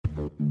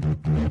Let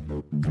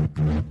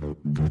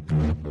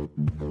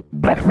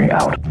me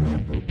out.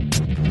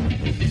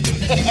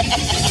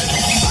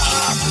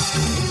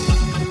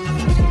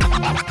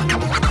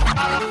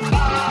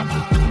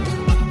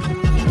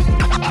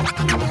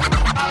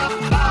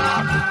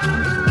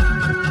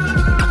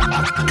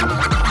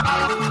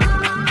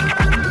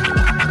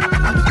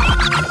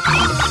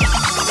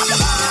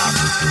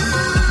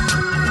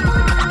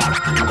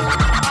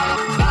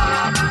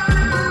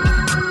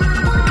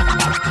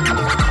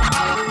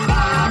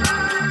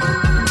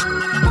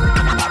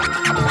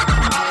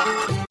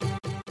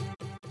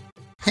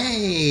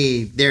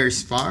 Hey,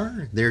 there's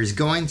Far, there's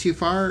Going Too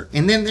Far,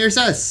 and then there's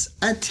us,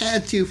 A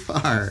Tad Too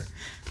Far.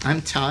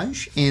 I'm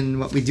Taj, and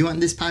what we do on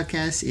this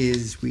podcast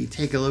is we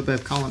take a little bit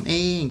of column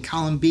A and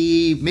column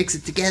B, mix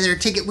it together,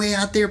 take it way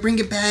out there, bring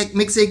it back,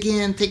 mix it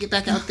again, take it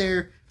back out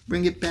there,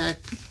 bring it back.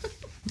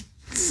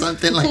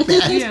 Something like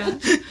that. Yeah.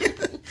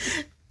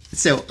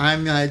 So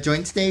I'm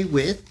joined today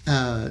with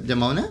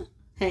Damona.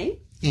 Hey.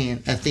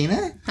 And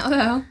Athena.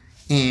 Hello.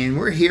 And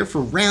we're here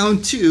for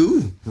round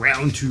two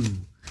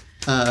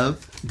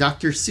of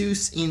Dr.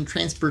 Seuss in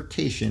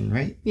Transportation,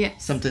 right? Yeah.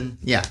 Something,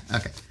 yeah,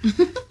 okay.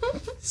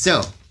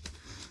 So,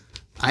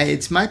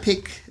 it's my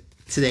pick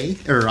today,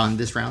 or on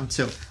this round,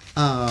 so,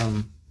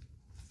 I'll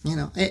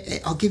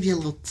give you a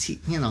little,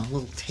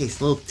 little taste,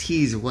 a little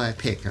tease of what I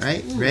pick, all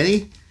right?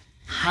 Ready?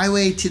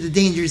 Highway to the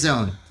Danger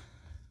Zone.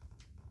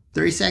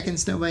 30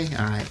 seconds, nobody?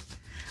 All right.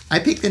 I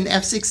picked an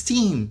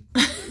F-16.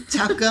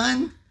 Top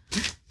Gun.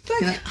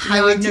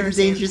 Highway to the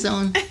Danger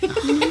Zone.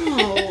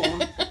 No.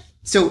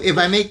 So if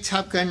I make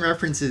Top Gun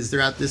references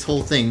throughout this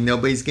whole thing,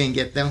 nobody's going to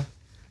get them?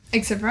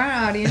 Except for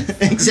our audience.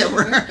 Except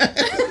for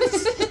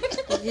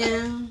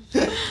Yeah.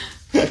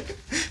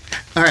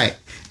 All right.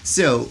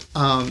 So,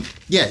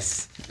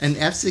 yes, an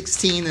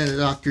F-16 and a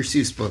Dr.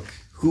 Seuss book.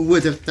 Who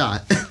would have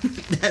thought?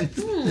 That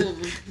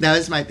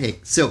was my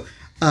pick. So,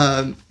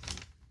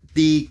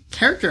 the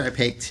character I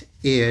picked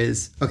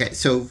is... Okay,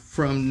 so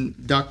from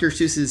Dr.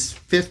 Seuss's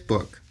fifth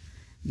book,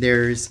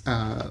 there's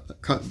a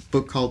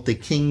book called The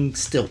King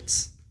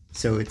Stilts.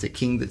 So it's a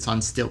king that's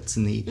on stilts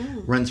and he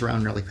runs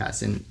around really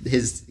fast. And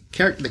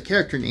the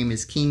character name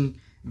is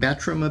King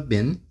Batrama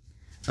Bin.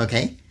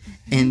 Okay?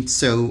 And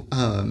so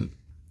I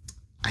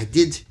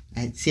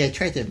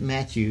tried to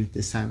match you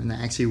this time and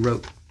I actually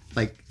wrote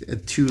like a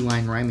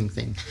 2-line rhyming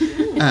thing.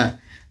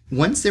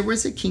 Once there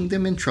was a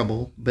kingdom in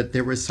trouble, but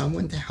there was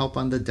someone to help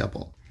on the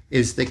double. It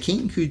was the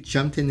king who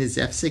jumped in his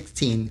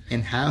F-16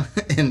 and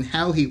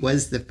how he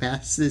was the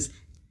fastest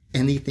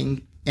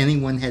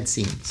anyone had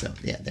seen. So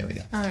yeah, there we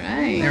go. All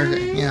right.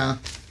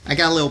 I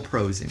got a little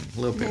prose in, a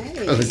little bit of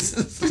prose.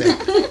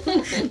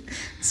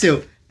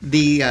 So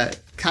the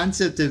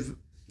concept of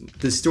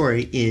the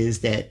story is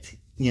that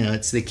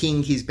it's the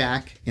king. He's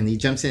back and he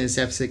jumps in his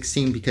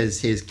F-16 because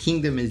his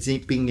kingdom is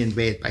being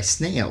invaded by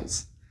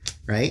snails,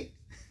 right?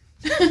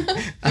 All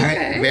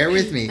right, bear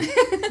with me.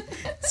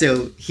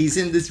 So he's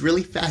in this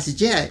really fast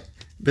jet,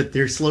 but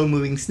they're slow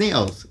moving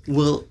snails.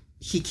 Well,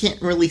 he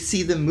can't really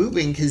see them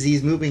moving because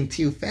he's moving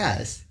too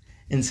fast.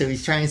 And so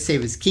he's trying to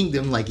save his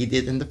kingdom like he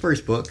did in the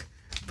first book,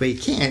 but he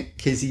can't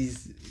because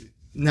he's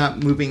not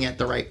moving at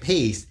the right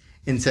pace.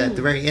 And so at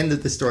the very end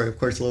of the story, of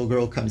course, a little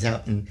girl comes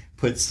out and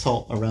puts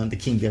salt around the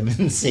kingdom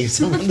and saves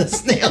some of the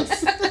snails.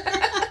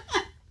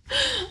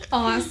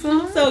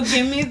 Awesome. So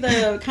give me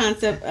the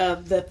concept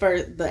of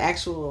the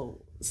actual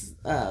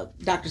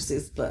Dr.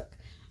 Seuss book.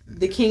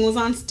 The king was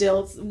on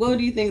stilts. What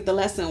do you think the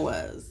lesson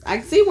was?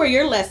 I see where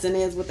your lesson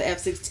is with the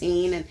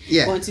F-16 and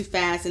going too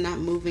fast and not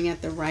moving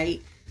at the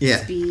right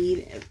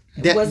speed.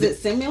 Was it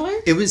similar?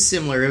 It was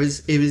similar. It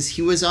was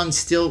he was on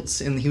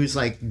stilts and he was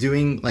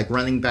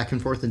running back and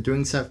forth and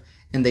doing stuff,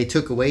 and they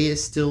took away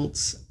his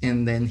stilts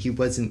and then he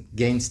wasn't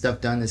getting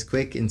stuff done as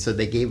quick, and so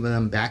they gave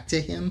them back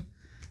to him.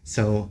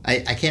 So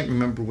I can't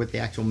remember what the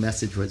actual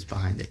message was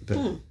behind it,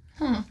 but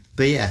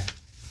yeah.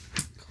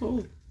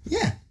 Cool.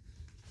 Yeah.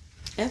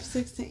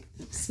 F-16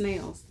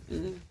 snails.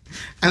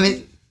 I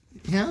mean,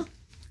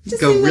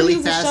 just go seems really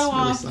like fast. Show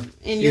off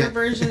in your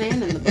version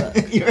and in the book.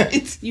 You're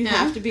right. You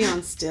have to be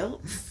on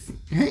stilts.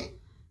 Right.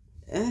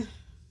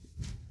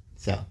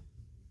 So,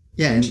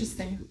 yeah.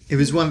 Interesting. It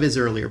was one of his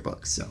earlier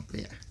books, so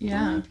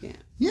Yeah.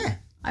 Yeah.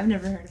 I've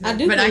never heard of it. I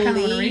do, but I kind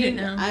of want to read it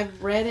now.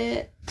 I've read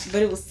it,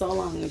 but it was so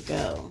long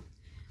ago.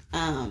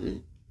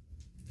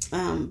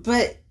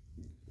 But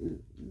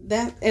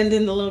that, and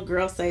then the little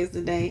girl saves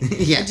the day.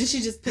 Yeah.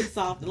 She just puts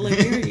salt. Look,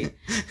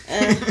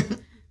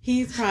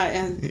 he's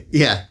probably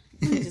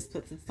he just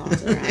put some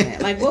salt around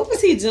it. Like, what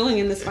was he doing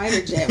in the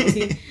spider jet? Was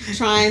he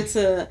trying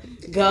to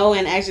go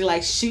and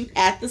actually shoot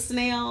at the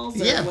snails?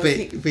 Yeah, but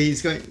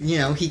he's going.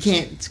 He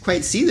can't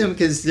quite see them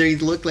because they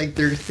look like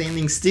they're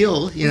standing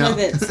still. Like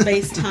that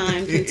space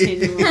time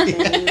continuum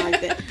thing,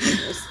 like that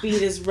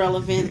speed is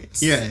relevant.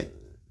 Yeah.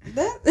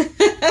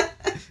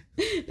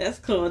 That's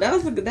cool.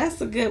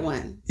 That's a good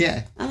one.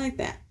 Yeah. I like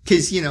that.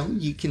 Because,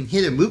 you can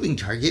hit a moving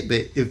target,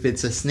 but if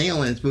it's a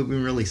snail and it's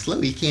moving really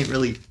slow, you can't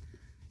really,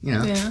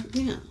 Yeah.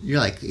 You're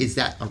like, is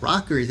that a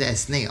rock or is that a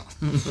snail?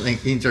 Like,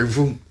 things are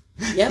boom.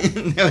 Yep.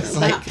 That was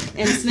like,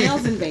 And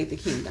snails invade the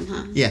kingdom,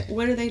 huh? Yeah.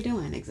 What are they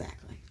doing exactly?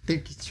 they're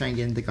just trying to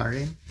get in the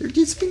garden. They're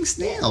just being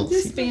snails.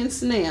 Just being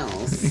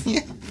snails.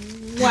 Yeah.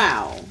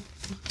 Wow.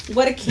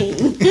 What a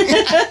king.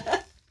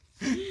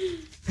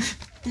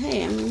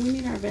 Hey, I mean, we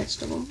need our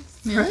vegetables.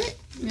 Yeah. Right?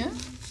 Yeah.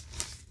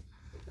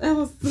 That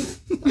was.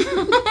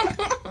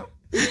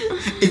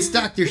 It's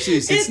Dr.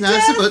 Seuss. It's not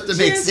just supposed to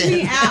make trips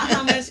me sense. out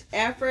how much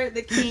effort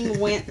the king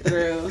went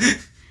through.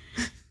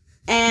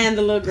 And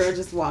the little girl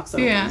just walks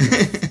over. Yeah. And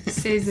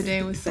Saves the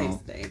day with saves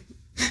salt. the day.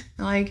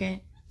 I like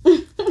it.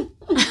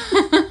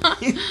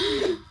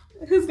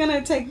 Who's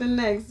gonna take the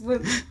next?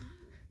 With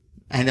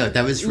I know,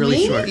 that was really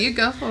Me? short. You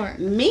go for it.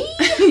 me?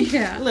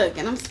 Yeah. Look,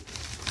 and I'm.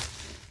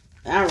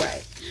 All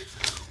right.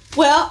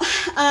 Well,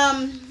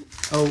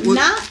 Oh, well,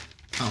 not.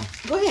 oh.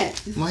 Go ahead.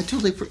 Well, I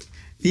totally.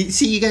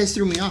 See, you guys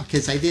threw me off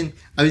because I didn't.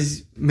 I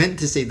was meant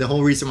to say the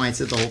whole reason why I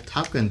said the whole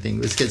Top Gun thing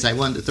was because I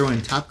wanted to throw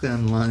in Top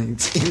Gun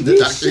lines in the You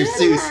Dr. should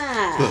Seuss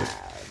have. book.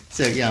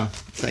 So yeah,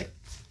 it's like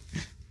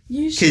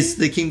You because should.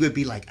 the king would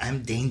be like,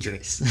 "I'm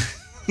dangerous."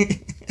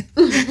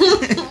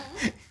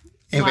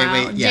 And Wow.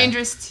 wait, yeah.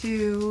 Dangerous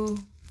to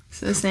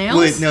the snails?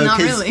 Well, no, Not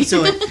 'cause- really.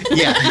 So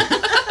yeah.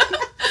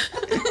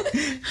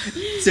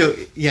 So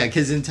yeah,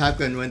 because in Top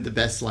Gun, one of the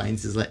best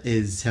lines is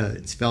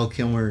it's Val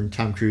Kilmer and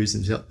Tom Cruise,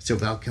 and so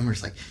Val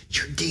Kilmer's like,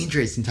 "You're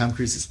dangerous," and Tom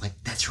Cruise is like,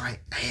 "That's right,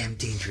 I am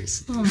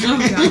dangerous." Oh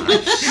my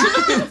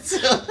gosh.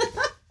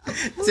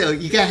 So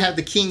you gotta have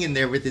the king in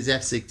there with his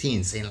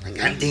F-16 saying like,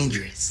 "I'm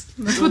dangerous."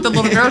 That's what the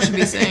little girl should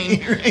be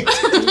saying. Right?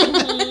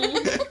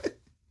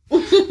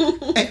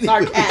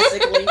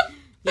 Sarcastically.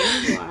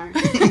 Yeah, you are.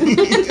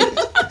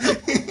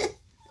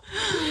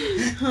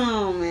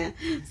 Oh man.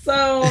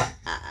 So,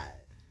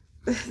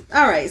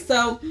 all right.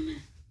 So,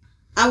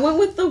 I went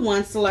with the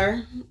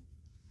Onceler,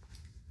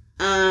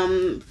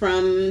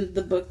 from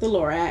the book The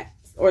Lorax,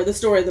 or the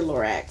story of the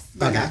Lorax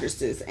by Okay. Dr.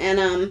 Seuss, and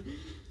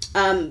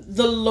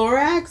the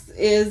Lorax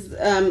is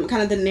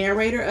kind of the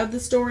narrator of the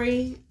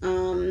story,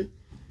 and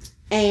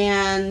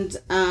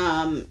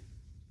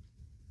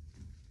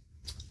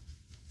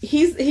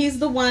he's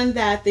the one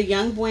that the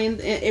young boy.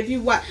 If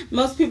you watch,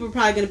 most people are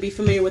probably going to be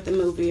familiar with the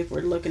movie if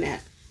we're looking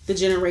at the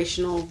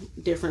generational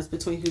difference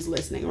between who's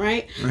listening,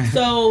 right?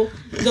 So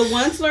the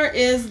Onceler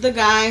is the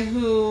guy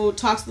who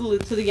talks to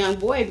the young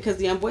boy because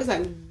the young boy's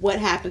like, "What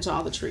happened to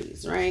all the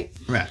trees?" Right?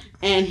 Right.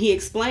 And he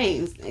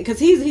explains because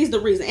he's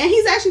the reason, and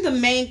he's actually the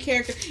main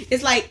character.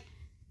 It's like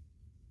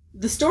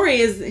the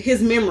story is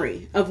his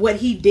memory of what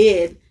he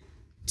did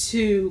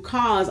to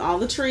cause all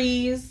the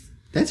trees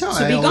That's how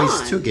to I be always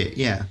gone. took it.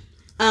 Yeah.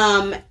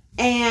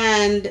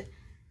 And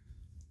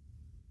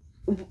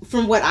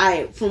from what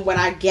I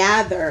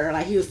gather,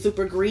 like he was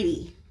super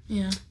greedy.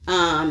 Yeah.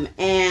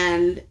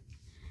 And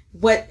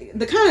what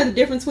the kind of the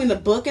difference between the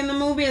book and the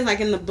movie is, like,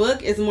 in the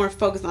book is more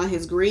focused on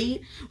his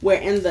greed, where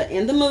in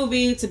the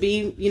movie, to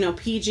be,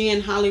 PG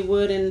and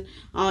Hollywood and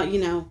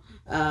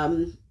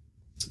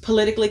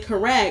politically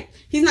correct,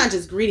 he's not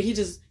just greedy.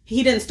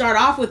 He didn't start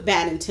off with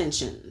bad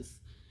intentions.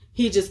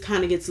 He just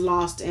kind of gets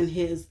lost in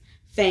his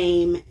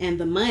fame and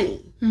the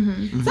money.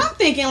 Mm-hmm. So I'm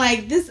thinking,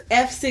 like, this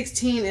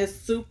F-16 is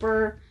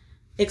super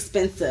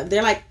expensive.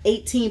 They're like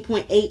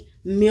 $18.8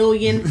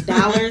 million,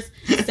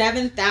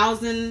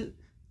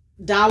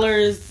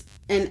 $7,000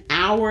 an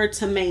hour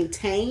to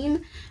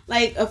maintain.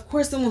 Like, of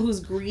course, someone who's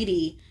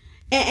greedy.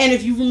 And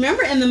if you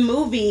remember in the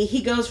movie,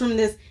 he goes from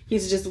this,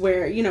 he's just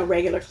wear,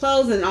 regular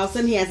clothes, and all of a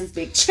sudden he has this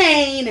big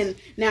chain, and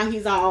now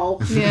he's all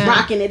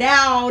rocking it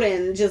out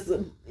and just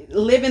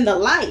living the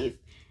life.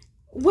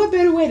 What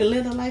better way to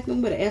live the life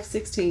than with an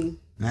F-16?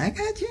 I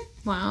got you.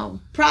 Wow.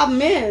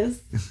 Problem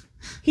is,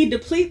 he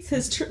depletes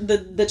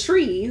the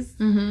trees.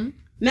 Mm-hmm.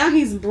 Now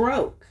he's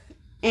broke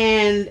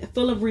and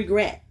full of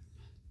regret.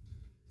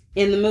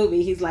 In the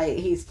movie,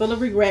 he's full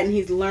of regret, and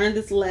he's learned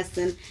this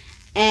lesson.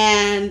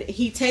 And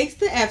he takes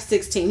the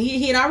F-16.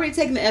 He had already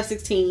taken the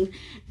F-16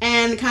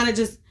 and kind of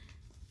just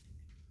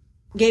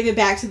gave it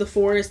back to the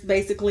forest,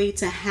 basically,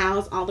 to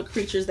house all the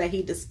creatures that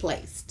he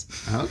displaced.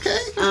 Okay.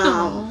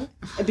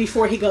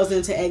 Before he goes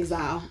into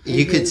exile.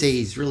 You could say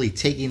he's really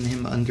taking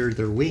him under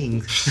their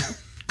wings.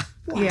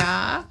 Wow.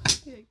 Yeah.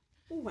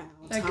 Wow,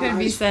 That Taj. could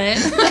be said.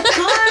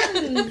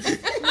 Puns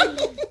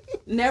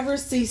never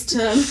cease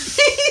to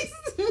amaze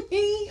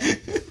me.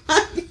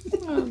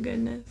 Oh,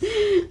 goodness.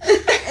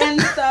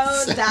 And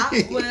so that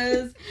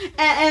was,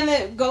 and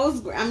it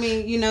goes, I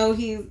mean,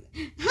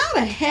 how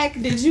the heck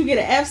did you get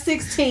an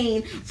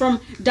F-16 from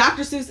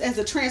Dr. Seuss as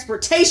a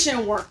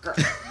transportation worker?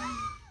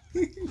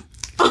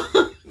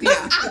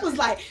 I was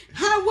like,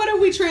 what are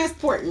we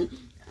transporting?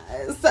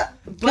 Because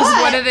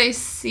what do they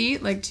see?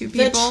 Like two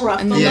people?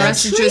 And then the Yeah.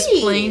 rest is just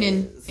plane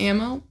and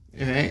ammo?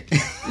 Right.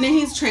 And then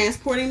he's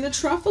transporting the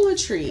truffle of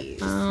trees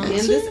Oh. in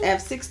this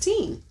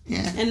F-16.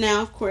 Yeah. And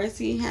now, of course,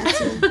 he had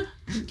to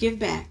give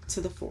back to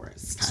the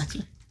forest.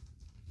 Gotcha.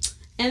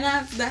 And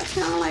that's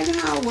kind of like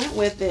how I went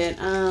with it.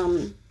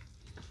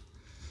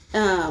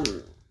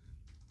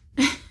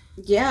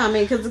 Yeah, I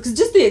mean, because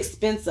just the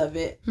expense of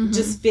it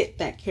just fit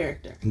that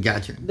character.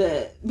 Gotcha.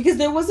 Because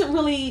there wasn't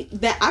really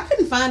that, I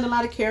couldn't find a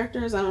lot of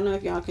characters. I don't know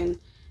if y'all can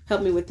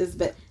help me with this,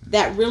 but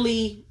that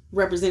really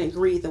represented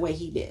greed the way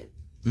he did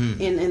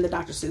in the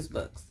Dr. Seuss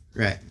books.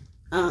 Right.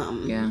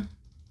 Yeah.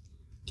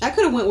 I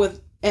could have went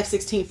with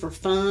F-16 for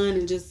fun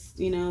and just,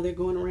 they're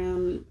going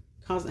around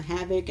causing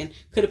havoc, and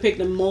could have picked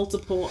a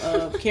multiple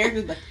of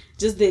characters, but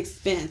just the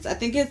expense. I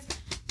think it's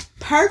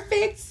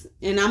perfect,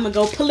 and I'm going to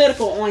go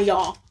political on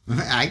y'all.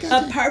 I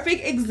got a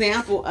perfect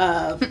example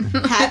of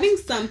having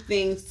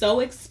something so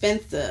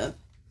expensive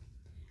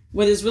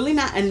where there's really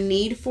not a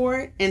need for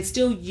it and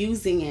still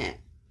using it.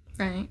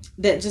 Right.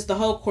 That just the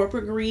whole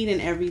corporate greed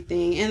and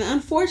everything. And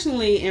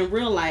unfortunately, in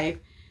real life,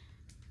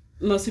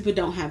 most people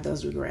don't have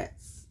those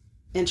regrets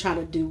and try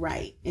to do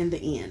right in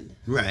the end.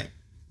 Right.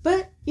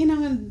 But, in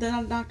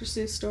the Dr.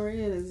 Seuss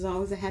story, it is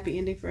always a happy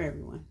ending for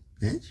everyone.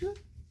 That's true.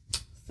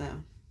 So.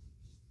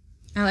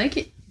 I like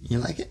it. You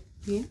like it?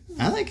 Yeah.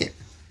 I like it.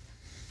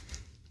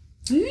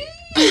 Yeah.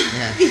 All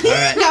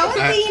right. Go,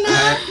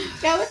 Athena.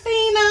 Go,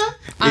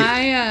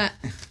 Athena.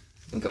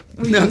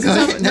 No, go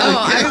ahead.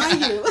 No,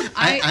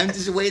 I'm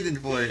just waiting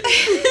for it.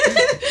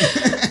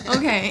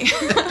 Okay.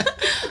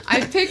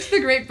 I picked The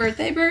Great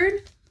Birthday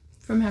Bird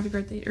from Happy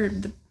Birthday, or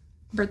the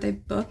birthday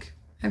book.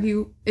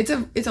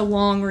 It's a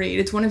long read.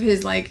 It's one of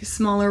his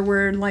smaller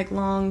word,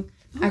 long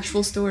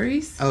actual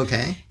stories.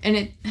 Okay. And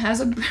it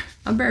has a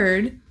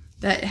bird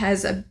that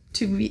has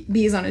two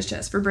bees on his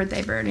chest for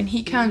birthday bird, and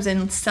he comes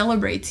and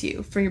celebrates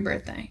you for your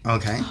birthday.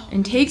 Okay.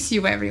 And takes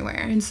you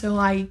everywhere. And so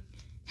I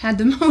had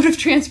the mode of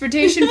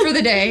transportation for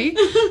the day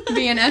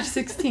be an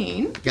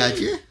F-16.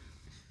 Gotcha.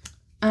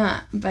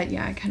 But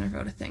yeah, I kind of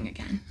wrote a thing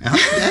again. Oh,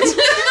 That's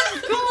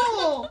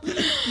cool.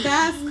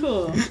 That's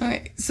cool.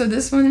 Okay, so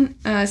this one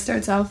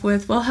starts off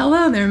with, well,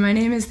 hello there. My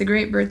name is the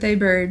Great Birthday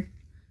Bird.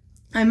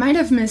 I might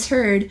have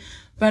misheard,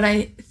 but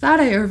I thought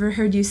I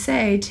overheard you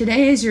say,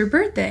 today is your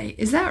birthday.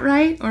 Is that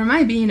right? Or am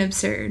I being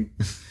absurd?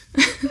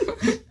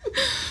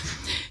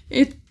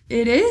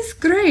 It is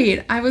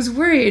great. I was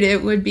worried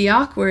it would be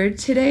awkward.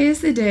 Today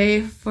is the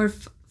day for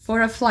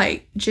a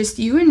flight. Just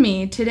you and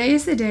me. Today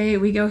is the day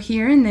we go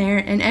here and there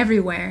and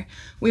everywhere.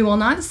 We will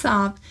not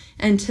stop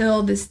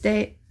until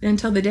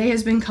the day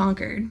has been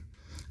conquered.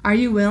 Are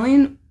you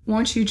willing?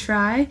 Won't you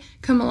try?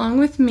 Come along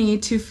with me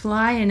to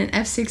fly in an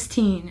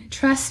F-16.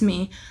 Trust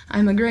me,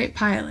 I'm a great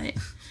pilot.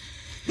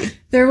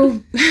 Where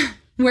will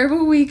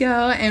we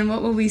go and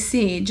what will we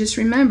see? Just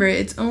remember,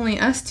 it's only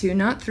us two,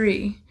 not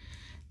three.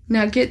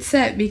 Now get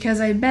set,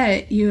 because I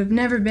bet you have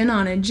never been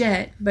on a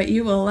jet, but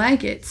you will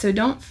like it, so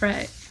don't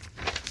fret.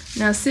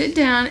 Now sit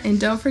down and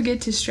don't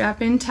forget to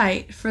strap in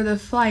tight, for the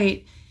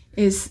flight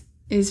the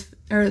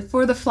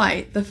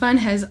fun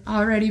has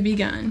already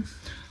begun.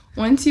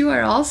 Once you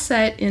are all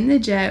set in the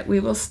jet, we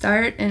will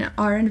start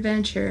our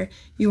adventure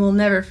you will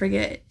never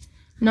forget.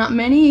 Not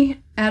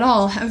many at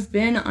all have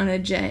been on a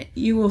jet.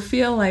 You will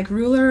feel like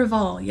ruler of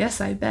all,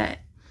 yes, I bet.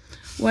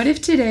 What if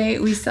today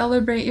we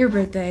celebrate your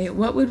birthday?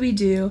 What would we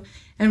do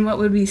and what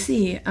would we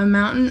see? A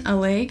mountain, a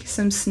lake,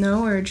 some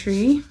snow, or a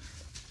tree?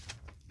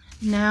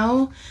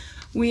 Now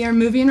we are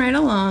moving right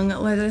along.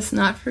 Let us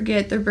not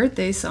forget the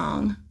birthday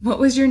song. What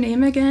was your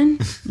name again?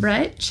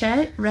 Brett,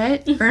 Chet,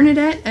 Rhett,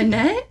 Bernadette,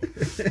 Annette?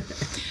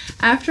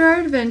 After our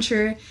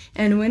adventure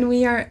and when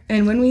we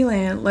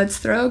land, let's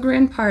throw a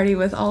grand party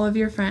with all of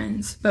your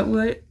friends. But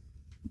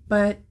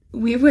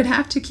we would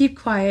have to keep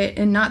quiet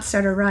and not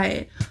start a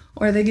riot,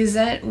 or the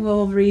Gazette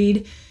will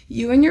read,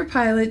 you and your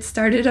pilot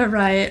started a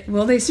riot.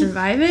 Will they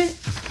survive it?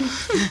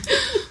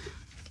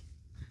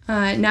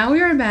 Now we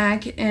are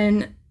back,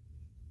 and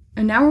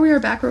now we are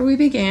back where we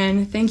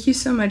began. Thank you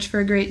so much for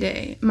a great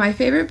day. My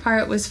favorite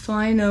part was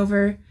flying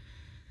over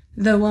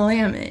the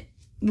Willamette.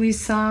 We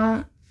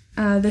saw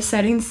the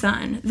setting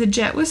sun. The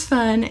jet was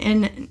fun,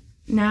 and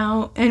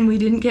we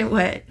didn't get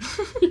wet.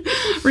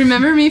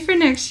 Remember me for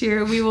next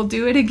year. We will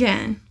do it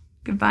again.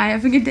 Goodbye.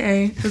 Have a good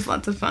day. It was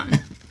lots of fun.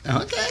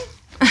 Okay.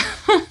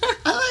 I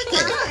like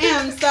it. I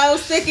am so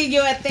sick of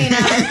you, Athena.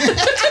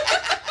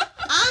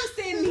 I'm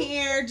sitting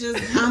here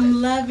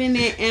I'm loving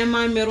it, and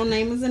my middle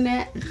name is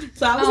Annette.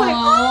 So I was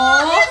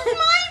it's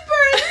my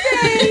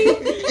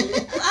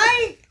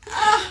birthday.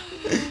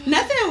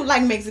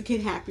 Nothing makes a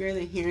kid happier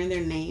than hearing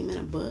their name in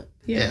a book.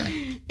 Yeah.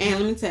 And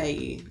let me tell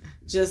you,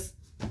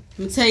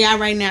 y'all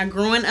right now,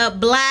 growing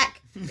up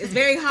black, it's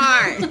very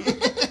hard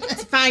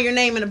to find your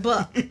name in a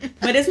book.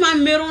 But it's my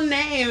middle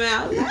name, and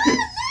I was like,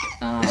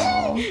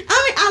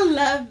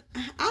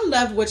 I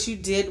love what you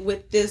did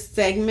with this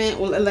segment,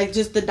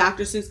 just the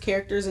Dr. Seuss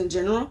characters in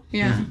general.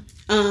 Yeah.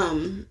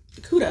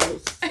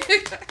 Kudos.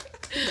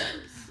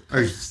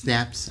 Or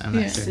snaps. I'm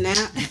not sure.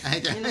 Snap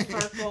in a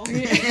circle.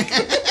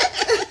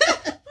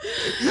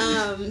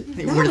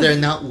 Were they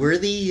not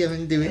worthy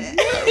of doing it?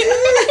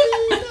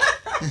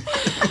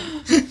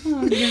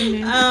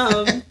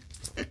 Oh,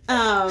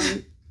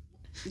 goodness.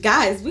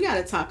 Guys, we got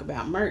to talk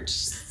about merch.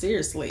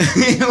 Seriously.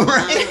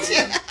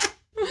 Right.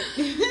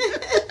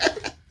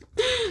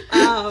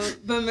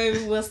 But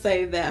maybe we'll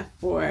save that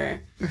for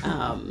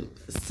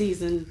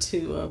season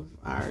 2 of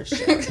our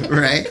show.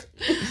 Right?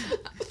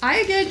 I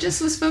again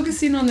just was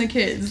focusing on the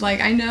kids.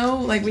 Like, I know,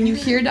 like, when you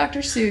hear Dr.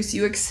 Seuss,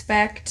 you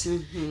expect,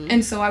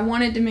 and so I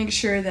wanted to make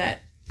sure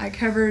that I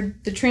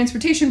covered the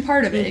transportation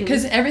part of it,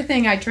 because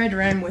everything I tried to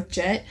rhyme with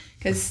jet,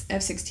 because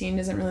F-16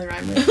 doesn't really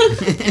rhyme with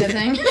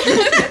anything.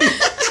 I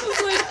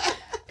was like,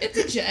 it's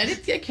a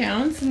jet, it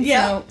counts. And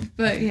so,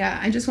 but yeah,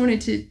 I just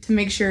wanted to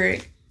make sure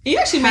you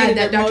actually made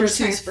that that Dr. Dr. Seuss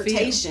Seuss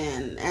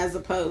transportation as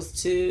opposed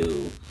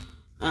to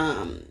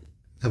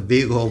A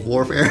vehicle of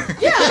warfare.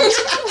 yeah.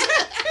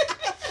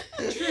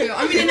 True.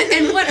 I mean,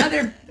 and what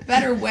other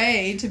better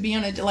way to be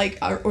on a like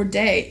or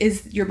day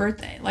is your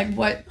birthday? Like,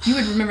 what you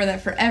would remember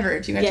that forever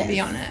if you got to be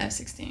on an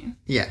F-16.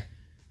 Yeah.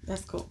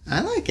 That's cool.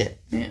 I like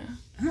it. Yeah.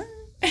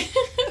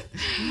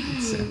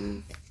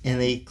 So,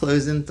 any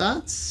closing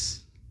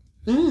thoughts?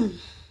 It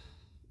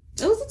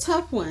was a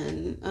tough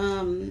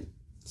one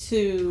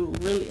to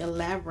really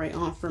elaborate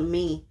on for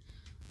me.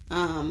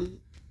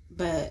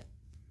 But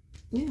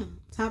yeah,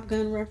 Top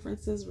Gun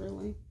references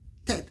really.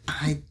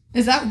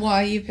 Is that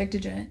why you picked a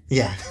jet?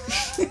 Yeah.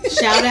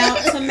 Shout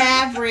out to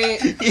Maverick.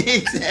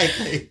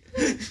 Exactly.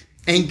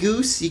 And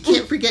Goose, you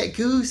can't forget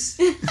Goose.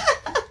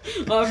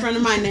 Well, a friend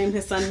of mine named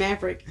his son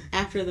Maverick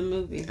after the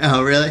movie.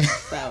 Oh, really?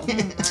 So,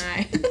 Oh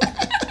my.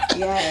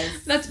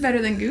 yes. That's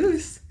better than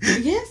Goose.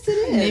 Yes, it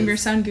is. Name your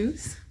son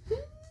Goose.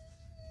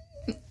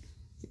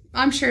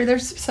 I'm sure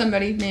there's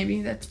somebody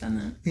maybe that's done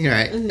that. You're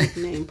right. A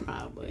nickname,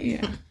 probably.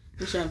 Yeah.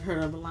 I'm sure I've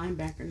heard of a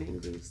linebacker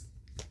named Goose.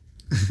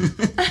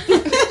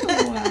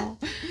 Wow.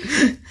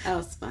 That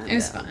was fun. It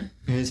was though. fun.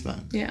 It was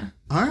fun. Yeah.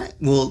 All right.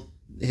 Well,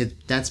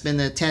 that's been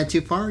a tad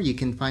too far. You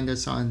can find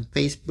us on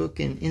Facebook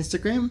and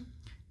Instagram.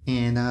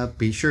 And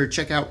be sure to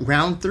check out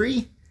Round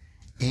 3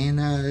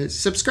 and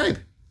subscribe.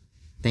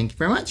 Thank you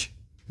very much.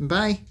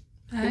 Bye.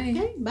 Bye.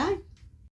 Okay, bye.